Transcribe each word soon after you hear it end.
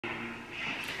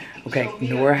Okay,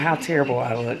 ignore how terrible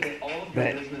I look,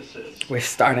 but we're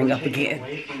starting up again.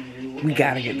 We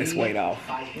gotta get this weight off.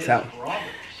 So,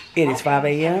 it is 5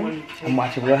 a.m. I'm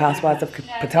watching Real Housewives of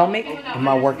Potomac, and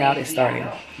my workout is starting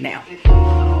now.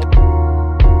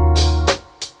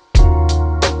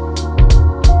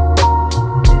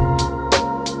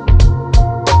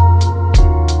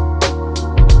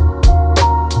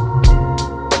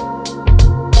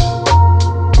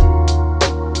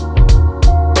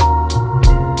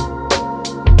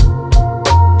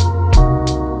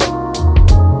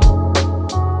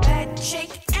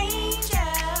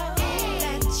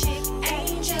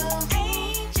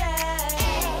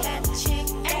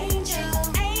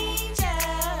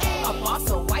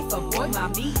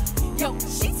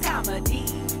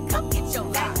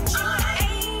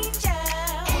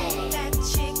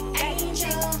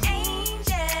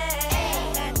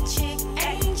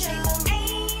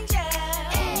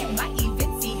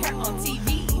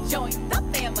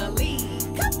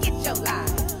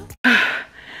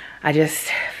 I just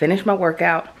finished my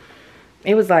workout.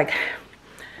 It was like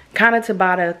kind of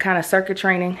Tabata, kind of circuit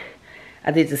training.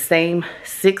 I did the same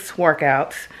 6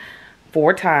 workouts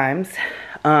 4 times,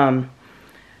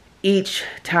 each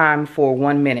time for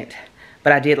 1 minute.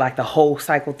 But I did like the whole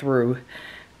cycle through,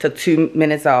 took 2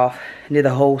 minutes off, and did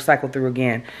the whole cycle through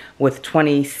again with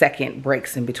 20-second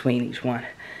breaks in between each one.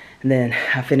 And then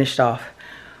I finished off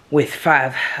with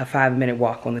a 5-minute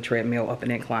walk on the treadmill up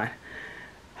an incline.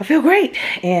 I feel great,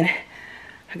 and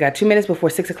I got 2 minutes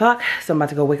before 6 o'clock, so I'm about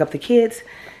to go wake up the kids,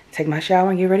 take my shower,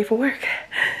 and get ready for work.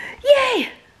 Yay!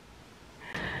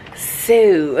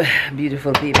 So,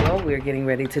 beautiful people, we're getting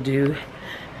ready to do,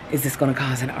 is this gonna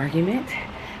cause an argument?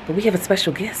 But we have a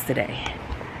special guest today.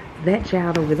 That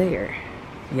child over there,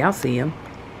 y'all see him.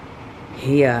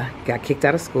 He got kicked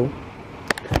out of school.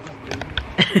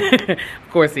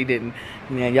 Of course he didn't.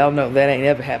 Yeah, y'all know that ain't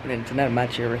ever happening to none of my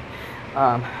children.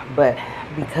 But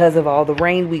because of all the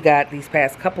rain we got these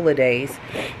past couple of days,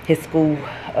 his school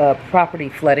property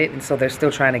flooded, and so they're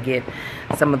still trying to get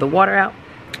some of the water out.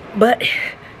 But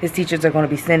his teachers are going to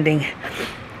be sending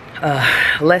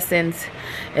lessons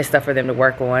and stuff for them to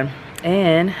work on,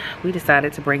 and we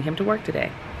decided to bring him to work today.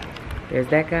 There's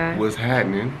that guy. What's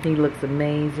happening? He looks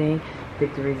amazing.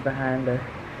 Victory's behind the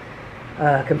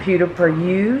computer per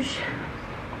usual.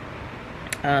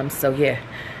 So yeah,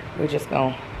 we're just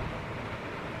gonna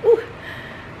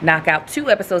knock out 2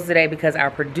 episodes today because our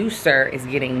producer is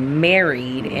getting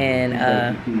married,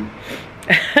 and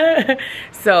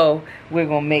so we're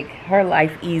gonna make her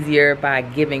life easier by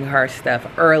giving her stuff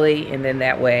early, and then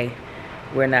that way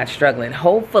we're not struggling.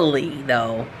 Hopefully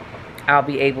though, I'll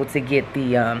be able to get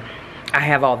the I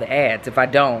have all the ads. If I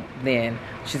don't, then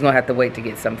she's gonna have to wait to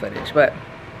get some footage, but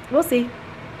we'll see.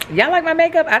 Y'all like my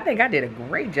makeup? I think I did a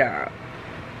great job.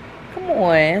 Come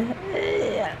on.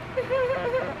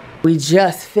 We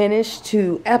just finished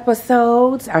 2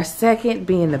 episodes, our second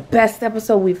being the best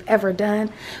episode we've ever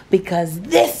done, because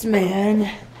this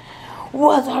man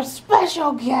was our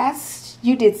special guest.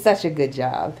 You did such a good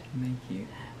job. Thank you.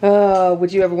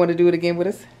 Would you ever want to do it again with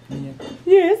us? Yeah.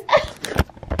 Yes.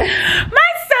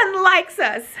 My son likes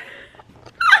us.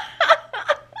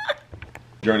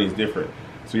 Journey is different,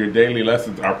 so your daily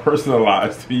lessons are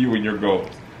personalized to you and your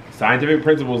goals. Scientific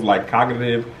principles like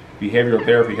cognitive behavioral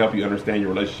therapy help you understand your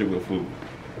relationship with food.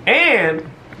 And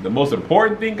the most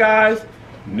important thing, guys,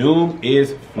 Noom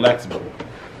is flexible.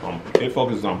 It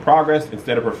focuses on progress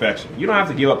instead of perfection. You don't have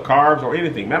to give up carbs or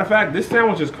anything. Matter of fact, this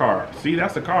sandwich is carbs. See,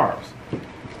 that's the carbs.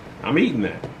 I'm eating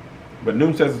that. But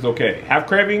Noom says it's okay. Have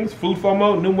cravings, food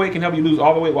FOMO? Noom Weight can help you lose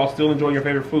all the weight while still enjoying your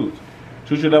favorite foods.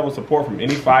 Choose your level of support from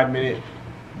any 5-minute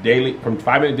daily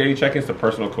check-ins to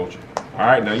personal coaching. All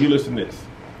right, now you listen to this.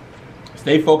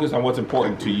 Stay focused on what's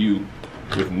important to you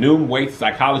with Noom Weight's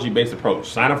psychology-based approach.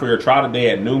 Sign up for your trial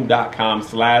today at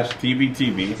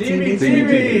noom.com/TVTV.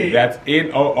 TVTV. That's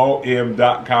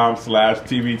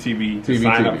NOOM.com/TVTV to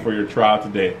sign up for your trial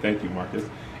today. Thank you, Marcus.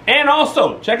 And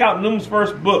also, check out Noom's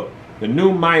first book, The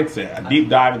Noom Mindset, a deep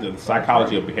dive into the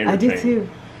psychology of behavior change. I did too.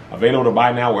 Available to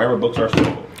buy now wherever books are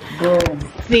sold. Boom.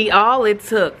 See, all it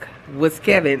took was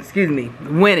Kevin,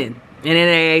 winning an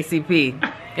NAACP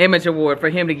Image Award for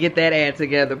him to get that ad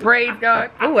together. Praise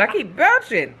God. Oh, I keep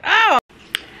belching. Oh.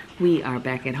 We are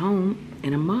back at home,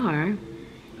 and Amar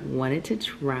wanted to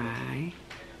try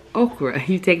okra.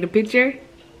 You take the picture?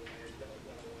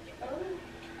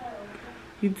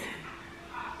 Let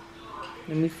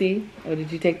me see. Oh, did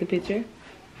you take the picture?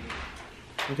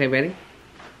 Okay, ready?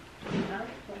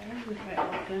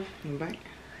 Invite.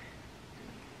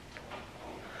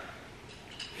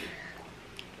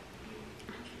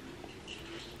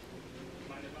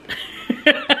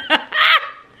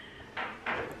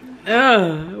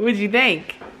 What'd you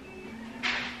think?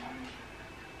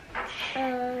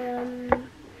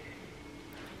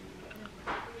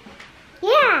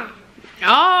 Yeah.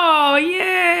 Oh,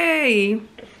 yay!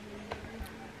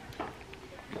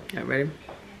 Alright, ready?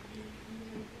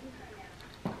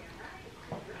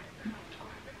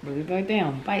 Move it back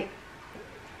down. Bite.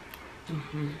 Oh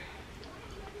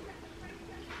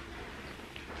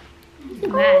my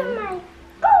God.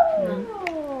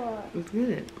 It's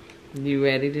good. You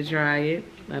ready to try it?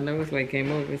 I know it's like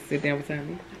came over. Sit down beside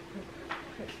me.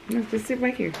 No, just sit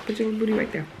right here. Put your booty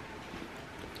right there.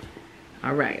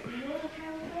 All right.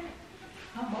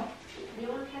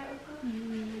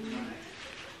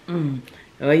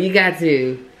 Oh, you got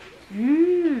to.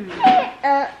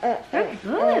 That's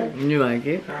good. You like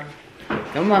it?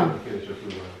 Come on.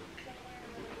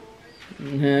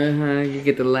 You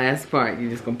get the last part. You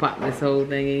just gonna pop this whole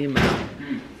thing in your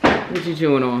mouth. What you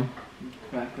chewing on?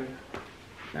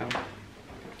 No.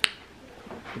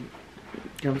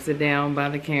 Come sit down by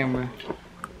the camera.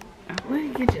 Where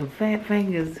you get your fat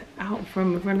fingers out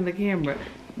from in front of the camera?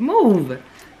 Move!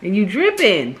 And you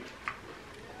dripping.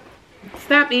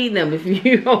 Stop eating them if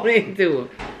you hold into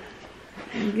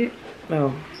them.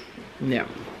 Oh, no.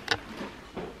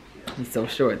 He's so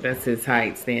short. That's his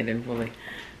height standing fully.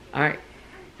 All right,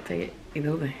 take it. Eat the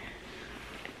whole thing.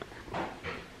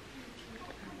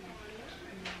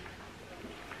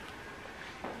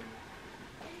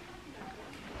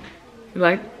 You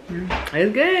like?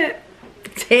 It's good.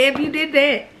 Tab, you did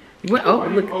that. What? Oh,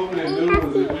 look.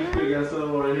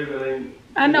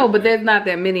 I know, but there's not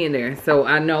that many in there, so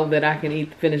I know that I can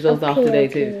finish those off today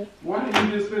too. Why didn't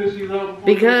you just finish these off?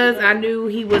 Because I knew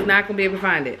he was not gonna be able to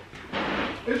find it.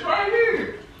 It's right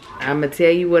here. I'm gonna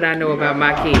tell you what I know about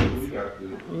my kids.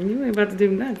 You ain't about to do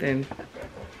nothing.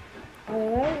 I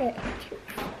want it to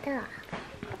stop.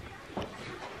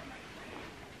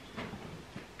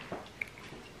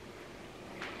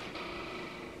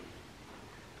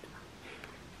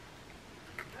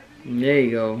 There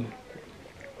you go.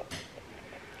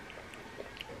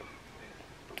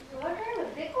 What kind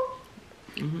of pickle?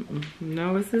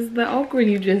 No, this is the okra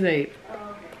you just ate.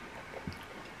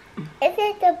 Is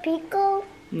it the pickle?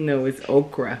 No, it's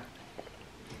okra.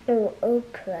 Oh,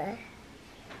 okra.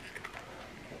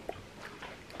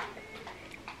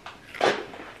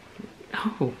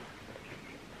 Oh.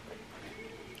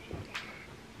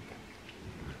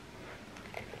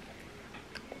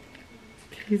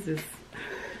 Jesus.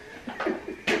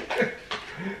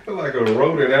 Like a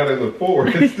rodent out in the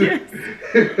forest.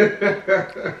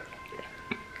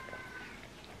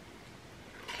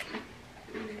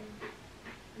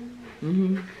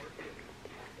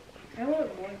 I want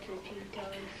more Cheetos.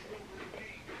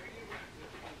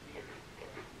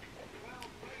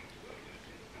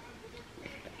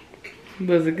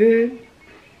 Was it good?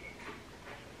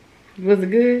 Was it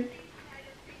good?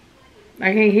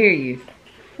 I can't hear you.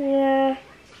 Yeah.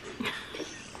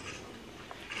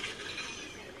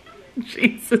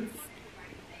 Jesus.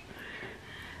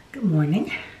 Good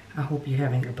morning. I hope you're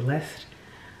having a blessed,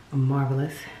 a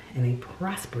marvelous, and a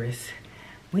prosperous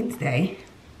Wednesday.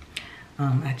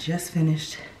 I just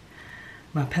finished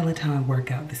my Peloton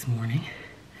workout this morning.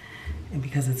 And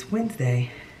because it's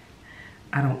Wednesday,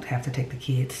 I don't have to take the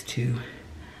kids to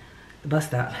the bus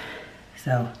stop.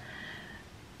 So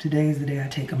today is the day I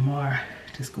take Amar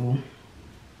to school.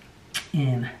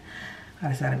 And I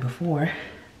decided before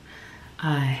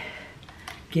I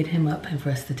get him up and for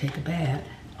us to take a bath,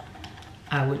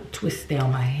 I would twist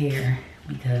down my hair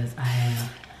because I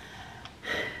have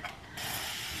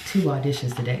 2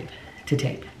 auditions today to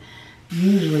tape.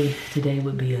 Usually today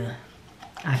would be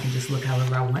I can just look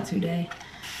however I want today,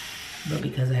 but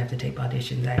because I have to tape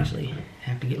auditions, I actually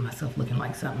have to get myself looking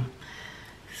like something.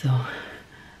 So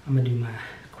I'm gonna do my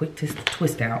quick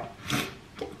twist out,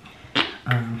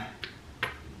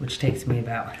 which takes me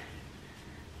about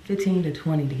 15 to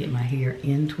 20 to get my hair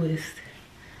in twist,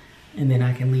 and then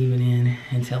I can leave it in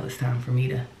until it's time for me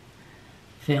to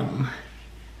film.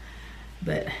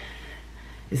 But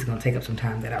it's gonna take up some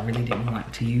time that I really didn't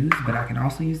want to use, but I can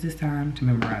also use this time to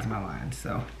memorize my lines.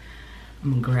 So I'm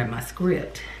gonna grab my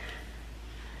script,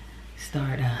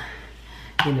 start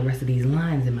getting the rest of these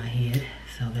lines in my head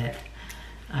so that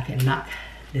I can knock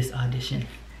this audition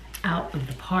out of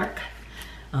the park.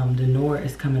 Denora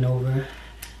is coming over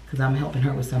because I'm helping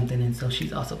her with something, and so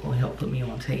she's also going to help put me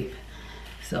on tape.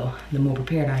 So the more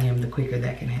prepared I am, the quicker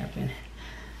that can happen.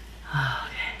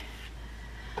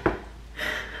 Okay.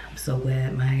 I'm so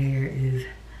glad my hair is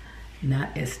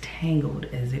not as tangled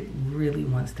as it really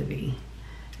wants to be.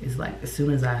 It's like as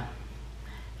soon as I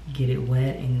get it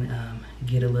wet and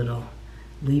get a little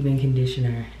leave-in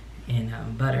conditioner in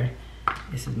butter.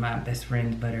 This is my best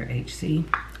friend's butter, HC.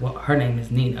 Well, her name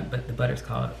is Nina, but the butter's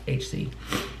called HC.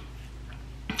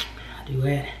 I do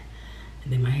that,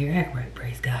 and then my hair act right,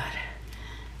 praise God.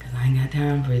 Because I ain't got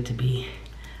time for it to be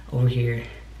over here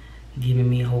giving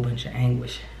me a whole bunch of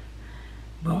anguish.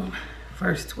 Boom,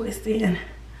 first twist in.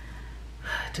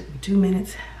 Took me 2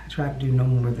 minutes. I tried to do no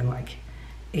more than like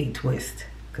 8 twists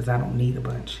because I don't need a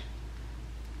bunch.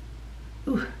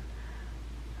 Ooh.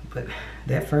 But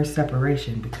that first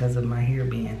separation, because of my hair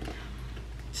being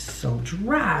so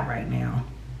dry right now,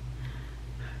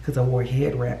 because I wore a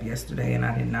head wrap yesterday and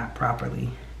I did not properly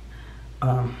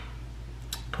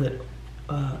put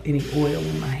any oil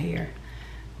in my hair.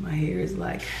 My hair is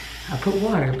like, I put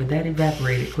water, but that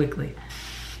evaporated quickly.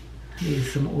 I needed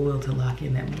some oil to lock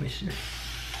in that moisture.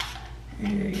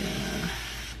 There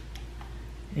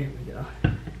we go.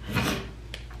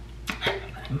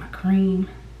 Put in my cream,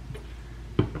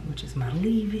 which is my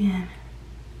leave-in.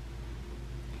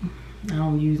 I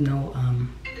don't use no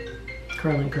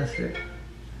curling custard.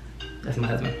 That's my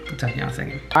husband. I'll talk to y'all in a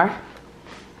second. All right,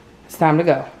 it's time to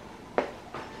go.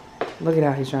 Look at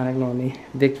how he's trying to ignore me.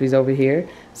 Victory's over here,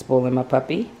 spoiling my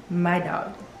puppy. My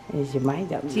dog. Is your my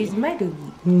dog? She's my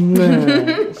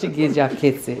doggy. She gives y'all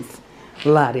kisses.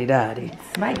 Lottie-dottie.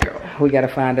 It's my girl. We gotta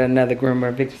find another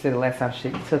groomer. Victor said the last time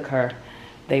she took her,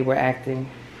 they were acting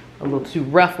a little too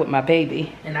rough with my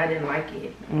baby. And I didn't like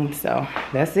it. And so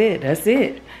that's it. That's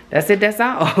it. That's it. That's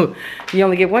all. You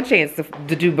only get one chance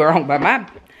to do wrong by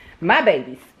my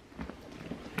babies.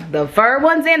 The fur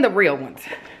ones and the real ones.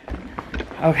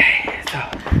 Okay, so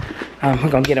we're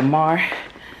gonna get Amar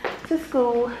to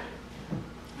school.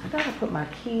 I gotta put my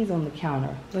keys on the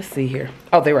counter. Let's see here.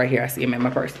 Oh, they're right here. I see them in my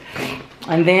purse.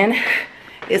 And then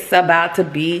it's about to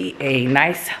be a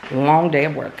nice long day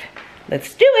of work.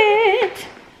 Let's do it.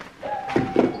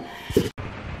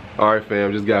 All right,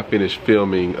 fam, just got finished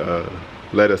filming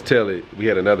Let Us Tell It. We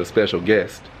had another special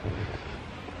guest.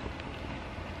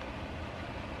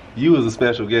 You was a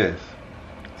special guest.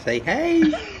 Say hey.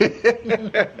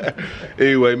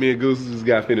 Anyway, me and Goose just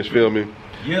got finished filming.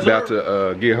 Yes, about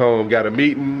sir. to get home, got a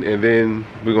meeting, and then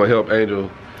we're gonna help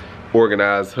Angel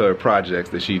organize her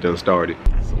projects that she done started.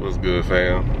 So what's good,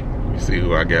 fam? You see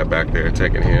who I got back there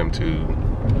taking him to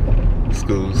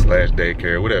school /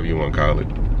 daycare, whatever you want to call it.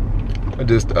 I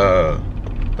just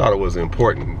thought it was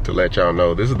important to let y'all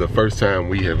know this is the first time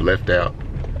we have left out.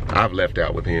 I've left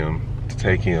out with him to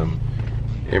take him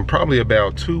in probably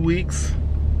about 2 weeks,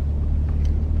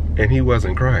 and he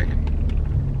wasn't crying.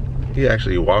 He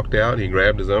actually walked out, he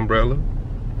grabbed his umbrella.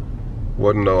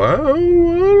 Wasn't no, I don't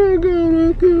wanna go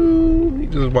to school. He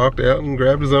just walked out and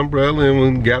grabbed his umbrella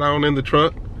and got on in the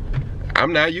truck.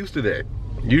 I'm not used to that.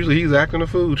 Usually he's acting a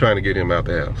fool trying to get him out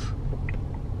the house.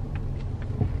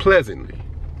 Pleasantly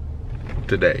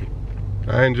today.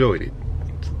 I enjoyed it.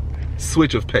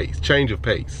 Switch of pace, change of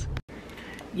pace.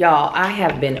 Y'all, I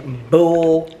have been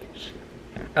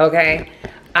okay?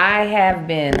 I have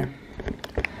been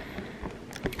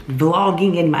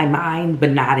vlogging in my mind, but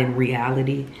not in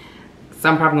reality. So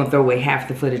I'm probably gonna throw away half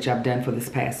the footage I've done for this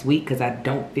past week because I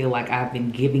don't feel like I've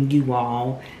been giving you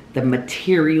all the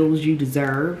materials you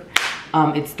deserve.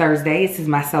 It's Thursday, this is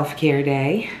my self-care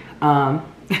day.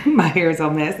 My hair is all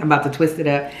messed, I'm about to twist it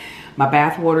up. My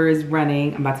bath water is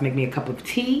running, I'm about to make me a cup of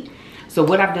tea. So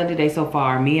what I've done today so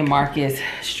far, me and Marcus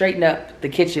straighten up the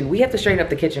kitchen. We have to straighten up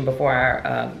the kitchen before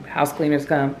our house cleaners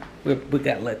come. We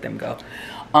gotta let them go.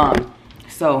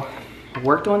 So I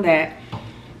worked on that.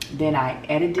 Then I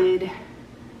edited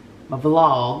my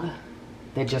vlog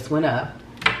that just went up.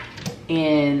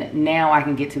 And now I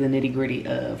can get to the nitty gritty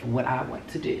of what I want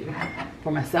to do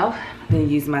for myself. I'm gonna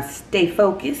use my Stay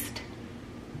Focused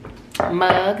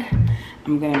mug.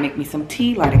 I'm gonna make me some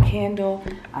tea, light a candle.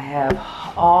 I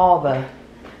have all the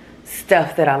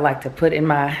stuff that I like to put in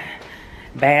my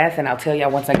bath, and I'll tell y'all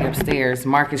once I get upstairs.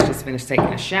 Marcus just finished taking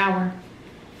a shower.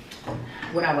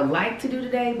 What I would like to do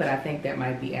today, but I think that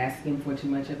might be asking for too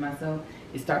much of myself,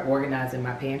 is start organizing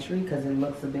my pantry because it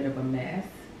looks a bit of a mess.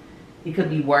 It could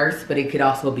be worse, but it could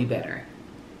also be better.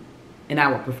 And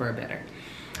I would prefer better.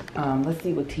 Let's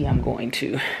see what tea I'm going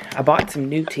to. I bought some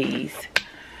new teas.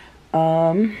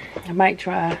 I might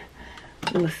try,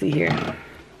 let's see here.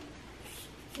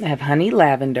 I have Honey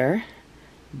Lavender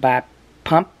by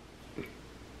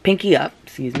Pinky Up,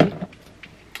 excuse me.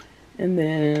 And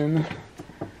then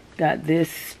got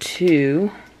this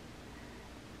too.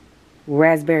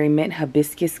 Raspberry Mint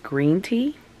Hibiscus Green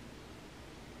Tea.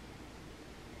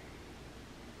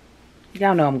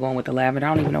 Y'all know I'm going with the lavender. I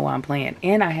don't even know why I'm playing.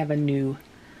 And I have a new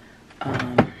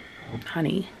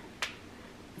honey.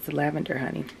 It's a lavender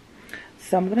honey.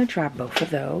 So I'm going to try both of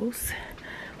those.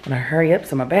 I'm gonna hurry up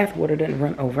so my bath water doesn't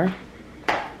run over.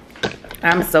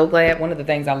 I'm so glad. One of the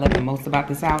things I love the most about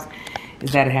this house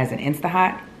is that it has an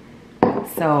Insta-Hot.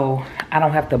 So I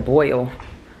don't have to boil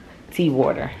tea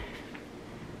water.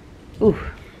 Ooh,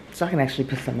 so I can actually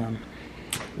put some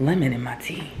lemon in my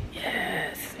tea.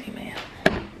 Yes, amen.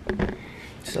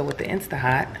 So with the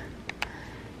Insta-Hot,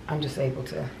 I'm just able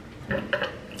to do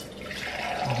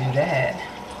that.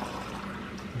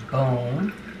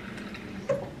 Boom.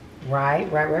 Right.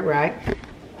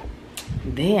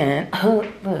 Then, oh,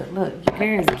 look, your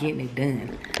parents are getting it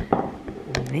done.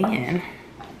 Then,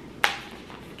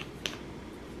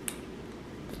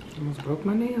 almost broke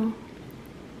my nail.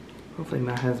 Hopefully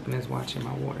my husband is watching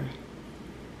my water.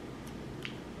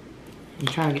 I'm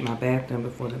trying to get my bath done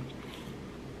before the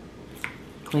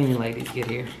cleaning ladies get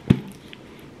here.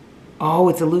 Oh,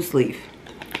 it's a loose leaf.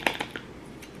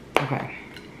 Okay.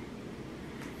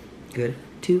 Good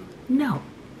to know.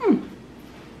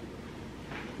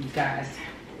 You guys,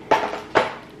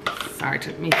 sorry it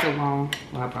took me so long.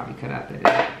 Well, I'll probably cut out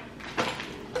that.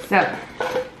 So,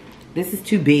 this is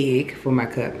too big for my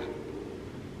cup.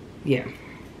 Yeah.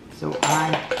 So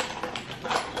I'm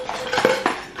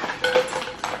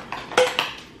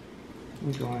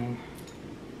going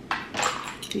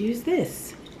to use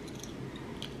this.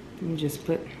 And just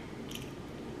put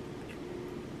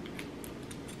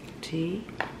tea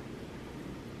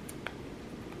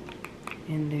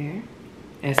in there.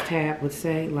 As Tab would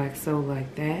say, like so,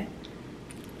 like that.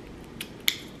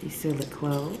 You seal it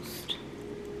closed.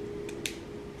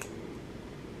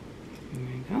 There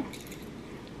you go.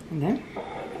 And then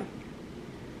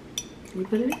we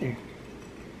put it in there.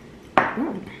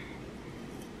 Oh.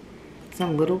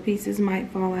 Some little pieces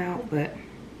might fall out, but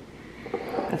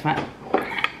that's fine.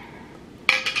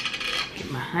 Get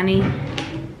my honey.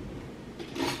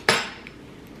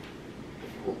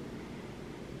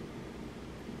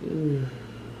 Ooh.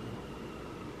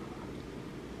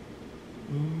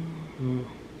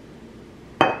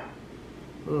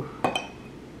 Ooh.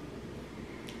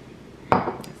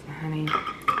 That's the honey.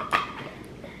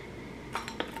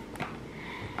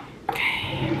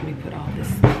 Okay, let me put all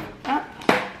this up.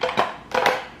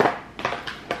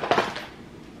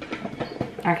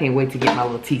 I can't wait to get my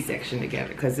little tea section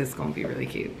together because it's gonna be really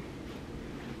cute.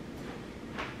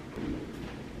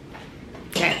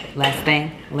 Okay, last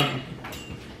thing, lemon.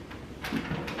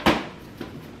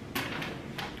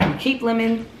 Keep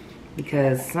lemon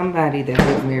because somebody that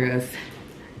lives near us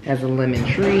has a lemon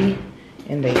tree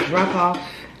and they drop off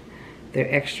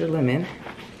their extra lemon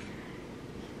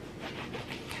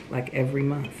like every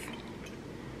month.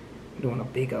 I'm doing a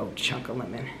big old chunk of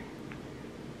lemon.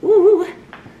 Ooh,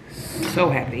 so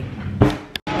happy.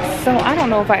 So I don't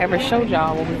know if I ever showed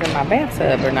y'all what was in my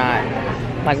bathtub or not,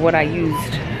 like what I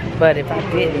used, but if I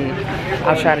didn't,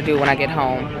 I'll try to do it when I get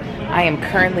home. I am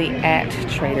currently at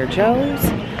Trader Joe's.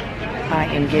 I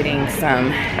am getting some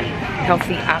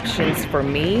healthy options for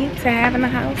me to have in the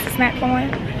house to snack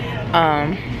on.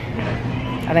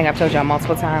 I think I've told y'all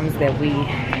multiple times that we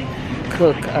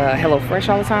cook HelloFresh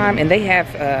all the time, and they have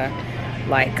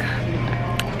like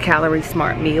calorie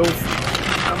smart meals,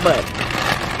 but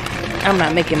I'm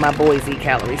not making my boys eat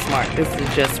calorie smart. This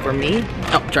is just for me.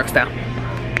 Oh, truck style.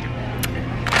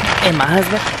 And my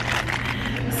husband.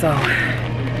 So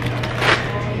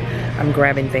I'm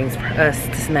grabbing things for us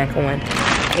to snack on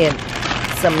and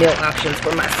some meal options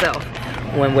for myself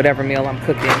when whatever meal I'm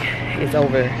cooking is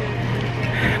over,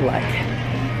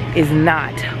 like, is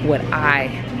not what I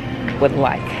would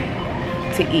like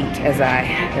to eat as I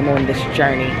am on this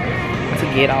journey to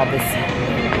get all this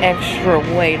extra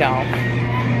weight off.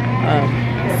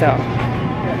 So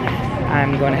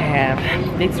I'm gonna have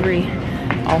Victory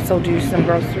also do some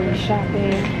grocery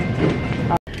shopping.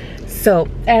 So,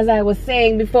 as I was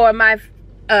saying before, my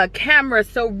camera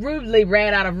so rudely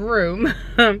ran out of room.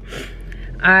 Let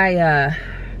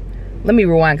me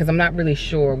rewind because I'm not really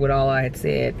sure what all I had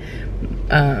said.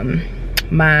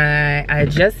 I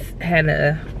just had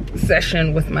a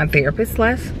session with my therapist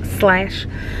slash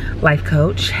life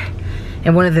coach,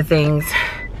 and one of the things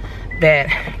that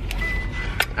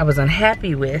I was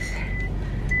unhappy with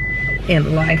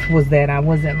in life was that I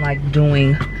wasn't like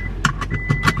doing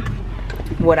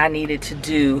what I needed to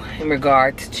do in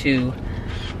regards to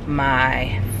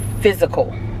my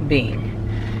physical being.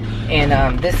 And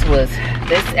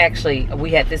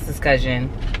we had this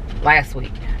discussion last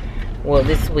week. Well,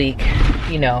 this week,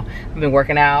 you know, I've been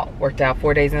worked out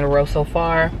 4 days in a row so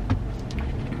far.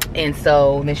 And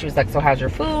so then she was like, so how's your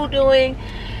food doing?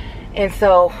 And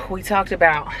so we talked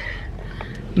about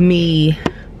me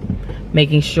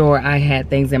making sure I had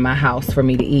things in my house for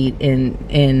me to eat,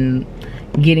 and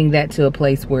getting that to a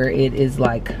place where it is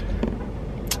like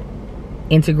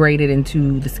integrated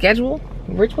into the schedule,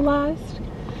 ritualized.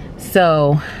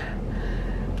 So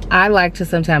I like to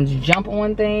sometimes jump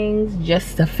on things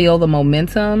just to feel the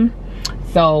momentum.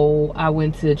 So I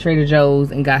went to Trader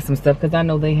Joe's and got some stuff because I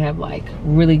know they have like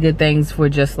really good things for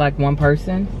just like one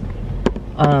person,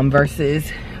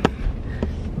 versus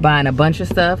buying a bunch of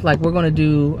stuff. Like I'm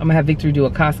gonna have Victory do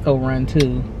a Costco run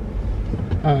too.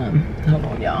 Hold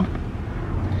on, y'all.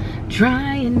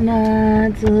 Trying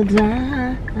not to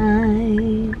die.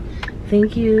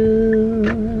 Thank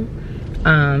you.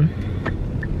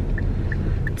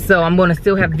 So I'm gonna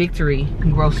still have Victory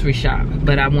grocery shop,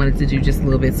 but I wanted to do just a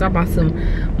little bit. So I bought some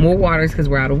more waters because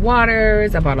we're out of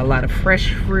waters. I bought a lot of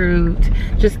fresh fruit,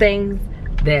 just a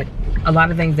lot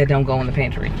of things that don't go in the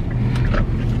pantry.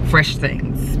 Fresh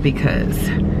things, because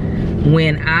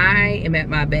when I am at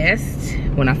my best,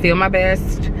 when I feel my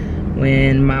best,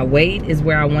 when my weight is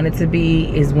where I want it to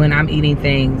be, is when I'm eating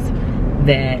things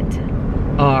that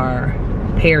are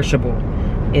perishable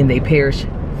and they perish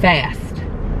fast.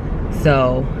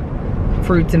 So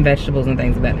fruits and vegetables and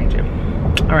things of that nature.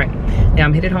 All right, now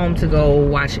I'm headed home to go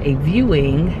watch a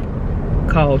viewing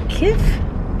called KIF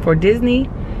for Disney.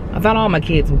 I thought all my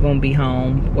kids were gonna be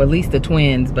home, or at least the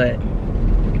twins, but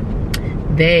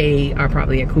they are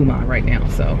probably at Kumon right now,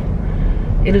 so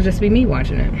it'll just be me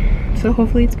watching it. So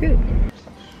hopefully it's good.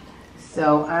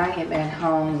 So I am at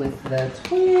home with the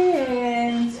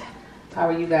twins. How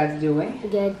are you guys doing?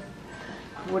 Good.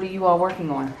 What are you all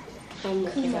working on? I'm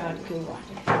working on Kumon.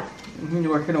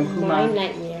 You're working on Kumon? My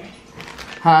nightmare.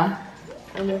 Huh?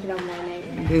 I'm working on my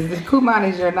nightmare. Is Kumon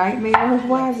is your nightmare?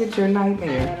 Why is it your I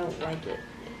nightmare? don't like it.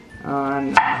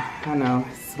 I know.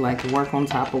 It's like work on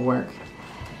top of work.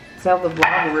 Tell the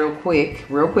vlog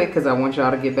real quick, because I want y'all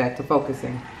to get back to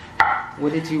focusing.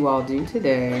 What did you all do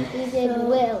today? We did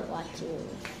whale watching.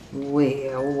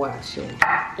 Whale watching.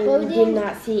 And we did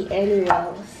not see any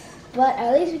whales. But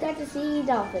at least we got to see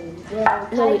dolphins.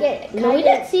 Well, we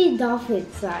didn't see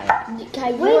dolphins side.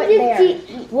 When did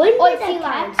sea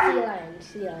lions?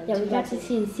 Yeah, we got to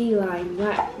see sea lions,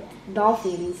 not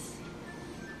dolphins.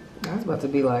 I was about to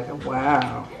be like,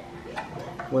 wow.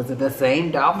 Was it the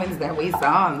same dolphins that we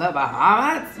saw in the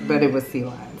Bahamas? But it was sea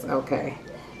lions. Okay.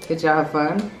 Did y'all have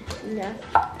fun? Yeah.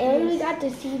 And we got to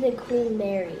see the Queen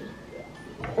Mary.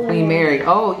 Queen Mary.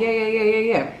 Oh,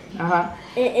 yeah. Uh-huh.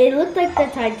 It looked like the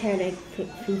Titanic,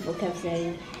 people kept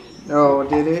saying. Oh,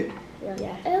 did it?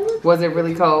 Yeah. Was it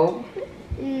really cold?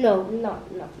 No.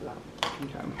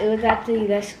 Okay. It was actually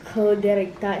less cold than I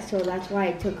thought, so that's why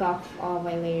I took off all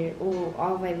my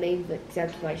layers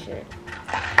except my shirt.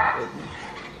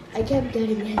 I kept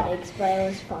getting headaches, but it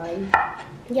was fine.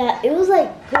 Yeah, it was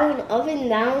like going up and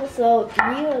down, so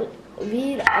me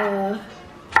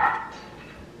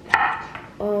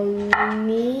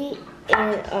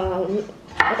and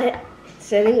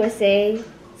Sitting was saying,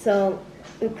 so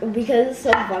because it's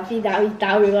so bumpy that we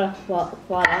thought we were gonna fall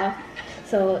off,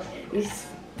 so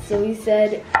we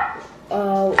said,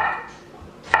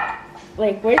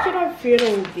 like, where should our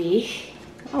funeral be?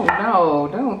 Oh no,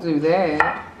 don't do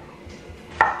that.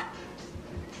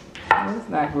 That's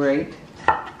not great.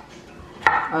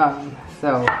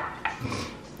 So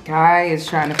Guy is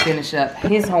trying to finish up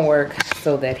his homework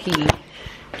so that he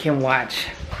can watch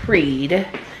Creed.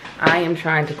 I am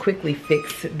trying to quickly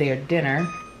fix their dinner.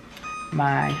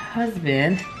 My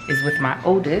husband is with my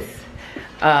oldest,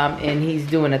 and he's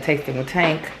doing a tasting with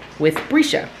Tank with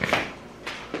Brisha.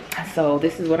 So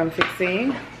this is what I'm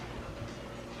fixing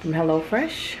from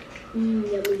HelloFresh.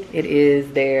 Yummy. It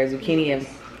is their zucchini and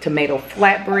tomato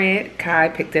flatbread. Kai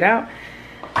picked it out.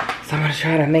 So I'm gonna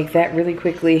try to make that really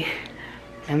quickly.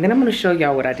 And then I'm gonna show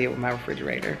y'all what I did with my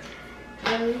refrigerator.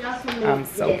 I'm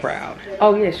so proud.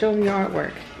 Oh yeah, show them your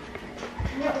artwork.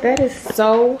 That is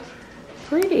so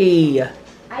pretty.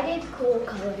 I did cool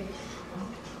colors.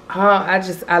 Oh,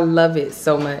 I love it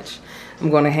so much. I'm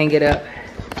gonna hang it up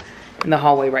in the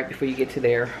hallway right before you get to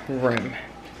their room.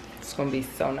 It's gonna be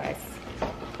so nice.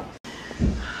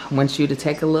 I want you to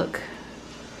take a look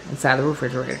inside the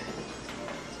refrigerator.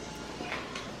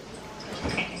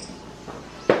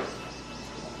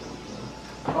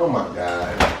 Oh my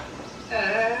God.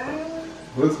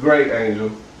 Looks great, Angel.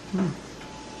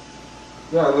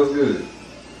 Yeah, it looks good.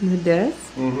 It does?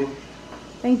 Mm-hmm.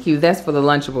 Thank you. That's for the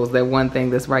Lunchables, that one thing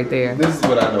that's right there. This is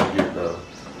what I don't get though.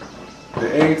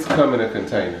 The eggs come in a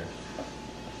container.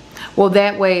 Well,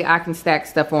 that way I can stack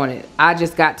stuff on it. I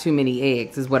just got too many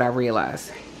eggs is what I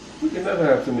realized. You can never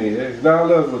have too many eggs. Now, it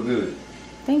does look good.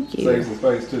 Thank you. Save some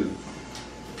space too.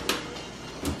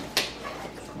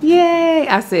 Yay!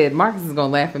 I said Marcus is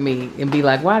gonna laugh at me and be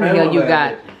like, "Why the hell you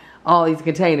got all these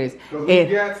containers. Because we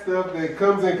got stuff that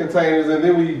comes in containers and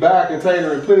then we buy a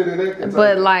container and put it in that container.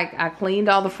 But like, I cleaned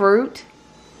all the fruit,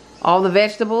 all the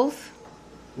vegetables.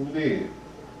 You did.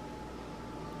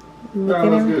 Look That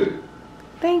was good.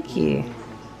 Thank you.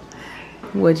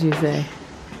 What'd you say?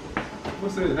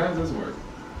 What's this? How does this work?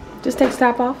 Just take the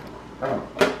top off. Oh.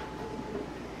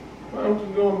 Why don't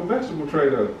you go on the vegetable tray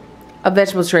though? A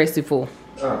vegetable tray is too full.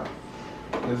 Oh.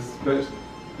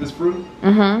 This fruit?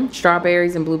 Mm-hmm.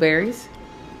 Strawberries and blueberries.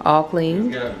 All clean.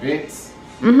 It's got vents.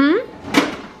 Mm-hmm.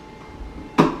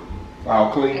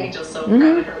 All clean. Angel's so proud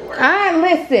of her work.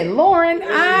 Listen, Lauren,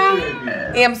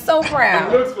 I am so It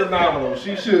proud. looks phenomenal.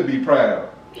 She should be proud.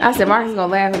 I said Marcus is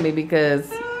gonna laugh at me because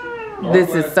this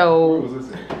is Where so was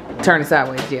this at? turn it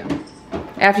sideways, yeah.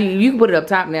 After you can put it up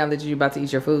top now that you're about to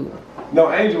eat your food.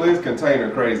 No, Angel is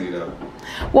container crazy though.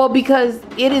 Well, because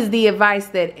it is the advice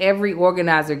that every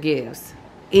organizer gives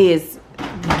is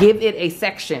give it a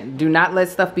section. Do not let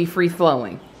stuff be free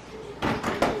flowing.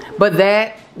 But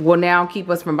that will now keep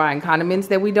us from buying condiments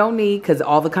that we don't need because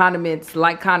all the condiments,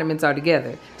 like condiments, are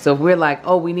together. So if we're like,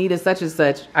 oh, we need a such and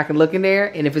such, I can look in there,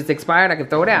 and if it's expired, I can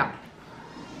throw it out.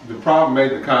 The problem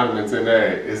ain't the condiments in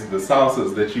there, it's the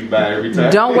sauces that you buy every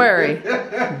time. Don't worry.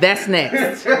 That's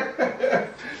next.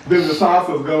 Then the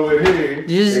salsas go in here.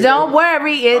 Just don't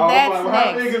worry. That's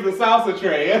How big next. is the salsa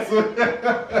tray?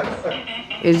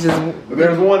 It's just...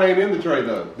 There's one ain't in the tray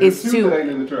though. There's It's two two. that ain't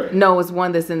in the tray. No, it's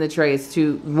one that's in the tray. It's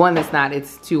two. One that's not.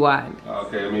 It's too wide.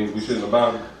 Okay, that means we shouldn't have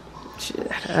bought it.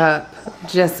 Shut up.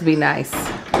 Just be nice.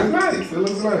 It's nice. It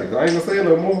looks nice. I ain't gonna say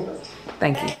no more.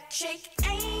 Thank you. Shake